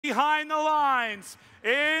behind the lines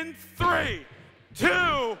in 3,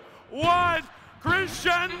 2, 1,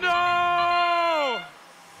 crescendo!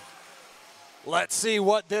 Let's see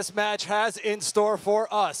what this match has in store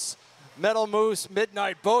for us. Metal Moose,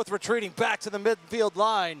 Midnight, both retreating back to the midfield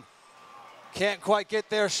line. Can't quite get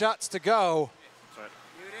their shots to go. That's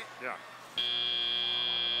right.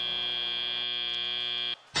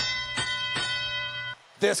 Yeah.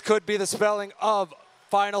 This could be the spelling of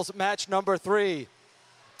finals match number 3.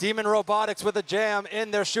 Demon Robotics with a jam in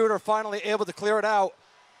their shooter, finally able to clear it out.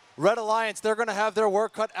 Red Alliance, they're going to have their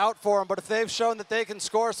work cut out for them, but if they've shown that they can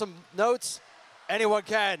score some notes, anyone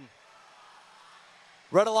can.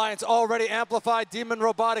 Red Alliance already amplified, Demon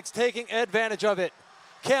Robotics taking advantage of it.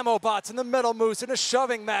 Camo Bots and the Metal Moose in a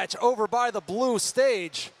shoving match over by the blue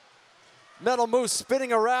stage. Metal Moose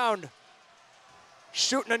spinning around,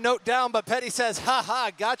 shooting a note down, but Petty says, ha ha,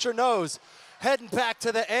 got your nose. Heading back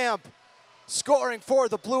to the amp, scoring for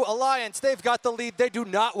the Blue Alliance. They've got the lead. They do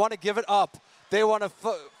not want to give it up. They want a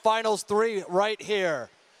finals 3 right here.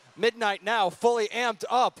 Midnight now fully amped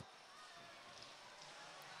up.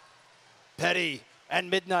 Petty and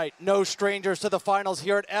Midnight, no strangers to the finals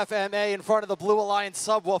here at FMA in front of the Blue Alliance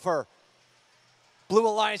subwoofer. Blue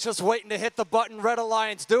Alliance just waiting to hit the button. Red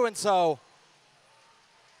Alliance doing so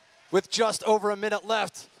with just over a minute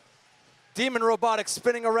left. Demon Robotics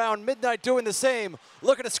spinning around, Midnight doing the same,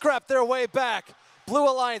 looking to scrap their way back. Blue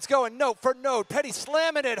Alliance going note for note. Petty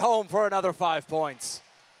slamming it home for another 5 points.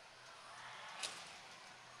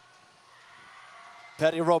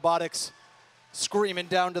 Petty Robotics screaming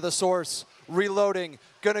down to the source, reloading,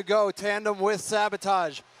 gonna go tandem with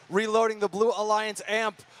Sabotage, reloading the Blue Alliance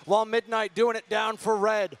amp while Midnight doing it down for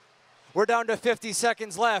Red. We're down to 50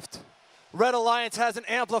 seconds left. Red Alliance has an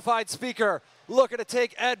amplified speaker, looking to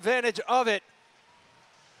take advantage of it.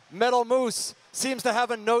 Metal Moose seems to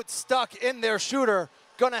have a note stuck in their shooter.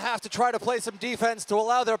 Gonna have to try to play some defense to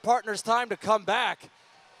allow their partners time to come back.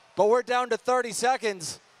 But we're down to 30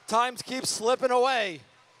 seconds. Times keep slipping away.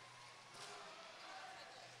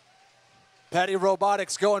 Petty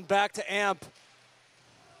Robotics going back to amp.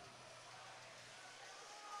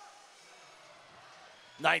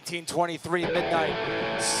 1923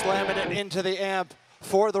 Midnight slamming it into the amp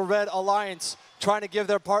for the Red Alliance, trying to give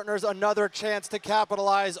their partners another chance to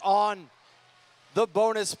capitalize on the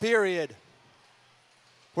bonus period.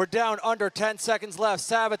 We're down under 10 seconds left.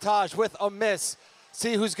 Sabotage with a miss.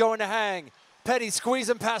 See who's going to hang. Petty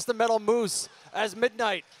squeezing past the Metal Moose as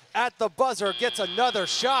Midnight at the buzzer gets another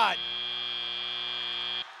shot.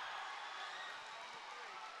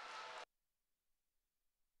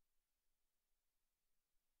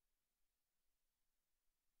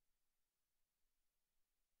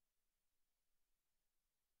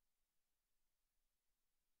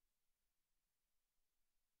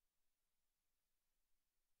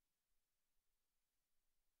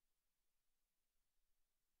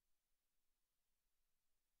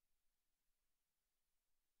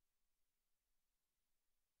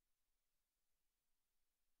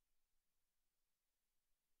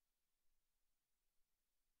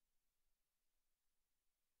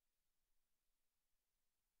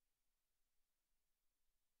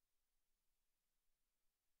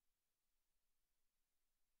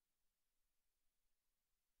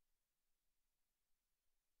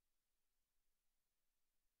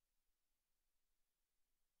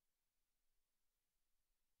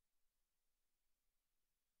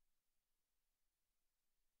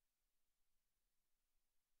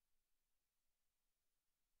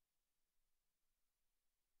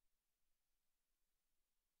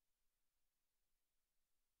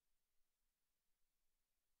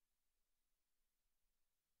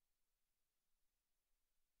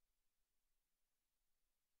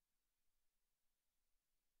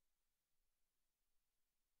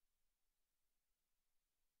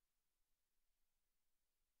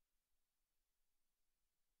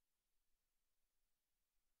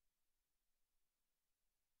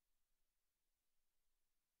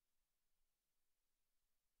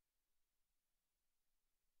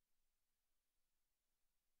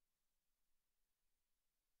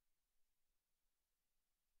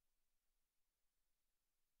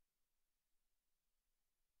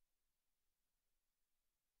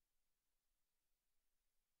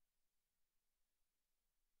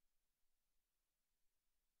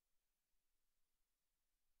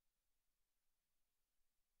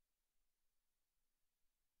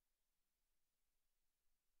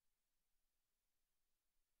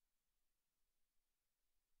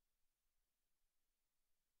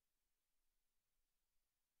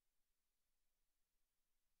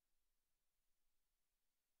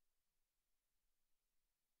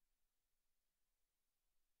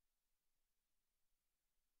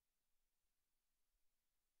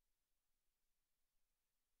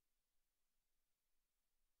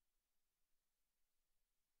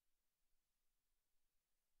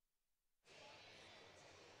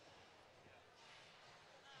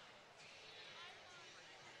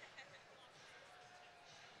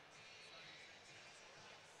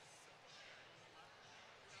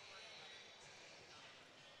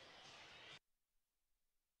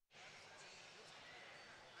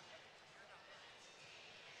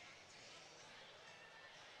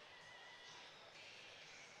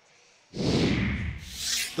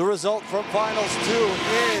 The result from Finals 2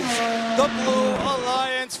 is the Blue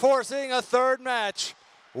Alliance forcing a third match,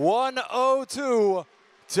 102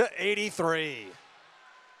 to 83.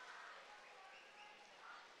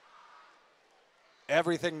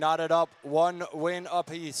 Everything knotted up, one win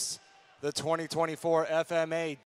apiece. The 2024 FMA